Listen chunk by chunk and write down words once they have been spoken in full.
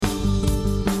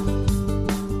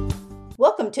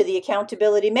Welcome to the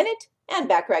Accountability Minute, and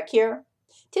Backrack here.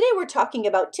 Today we're talking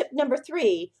about tip number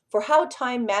 3 for how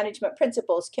time management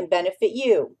principles can benefit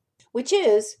you, which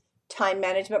is time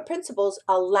management principles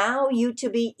allow you to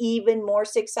be even more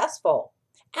successful.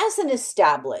 As an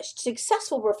established,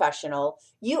 successful professional,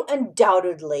 you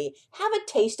undoubtedly have a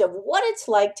taste of what it's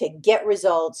like to get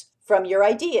results from your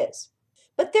ideas.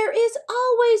 But there is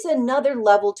always another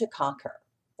level to conquer,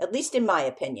 at least in my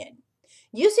opinion.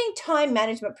 Using time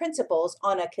management principles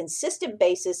on a consistent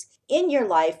basis in your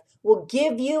life will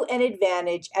give you an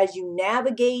advantage as you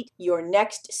navigate your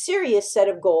next serious set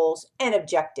of goals and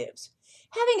objectives.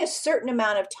 Having a certain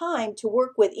amount of time to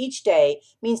work with each day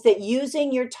means that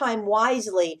using your time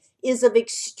wisely is of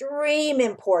extreme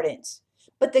importance.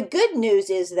 But the good news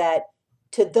is that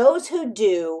to those who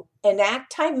do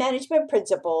enact time management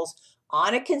principles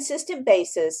on a consistent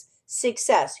basis,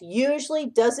 success usually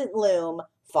doesn't loom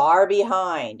far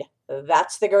behind.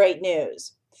 That's the great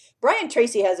news. Brian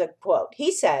Tracy has a quote.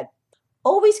 He said,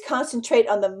 "Always concentrate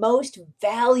on the most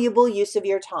valuable use of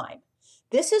your time.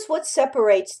 This is what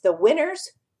separates the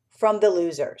winners from the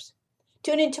losers."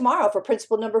 Tune in tomorrow for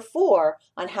principle number 4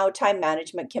 on how time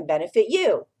management can benefit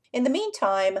you. In the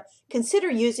meantime, consider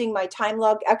using my time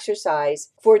log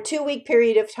exercise for a 2-week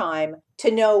period of time to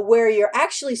know where you're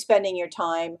actually spending your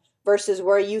time versus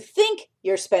where you think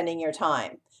you're spending your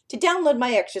time. To download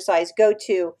my exercise, go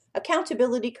to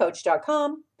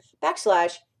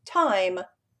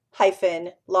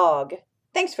accountabilitycoach.com/time-log.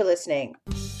 Thanks for listening.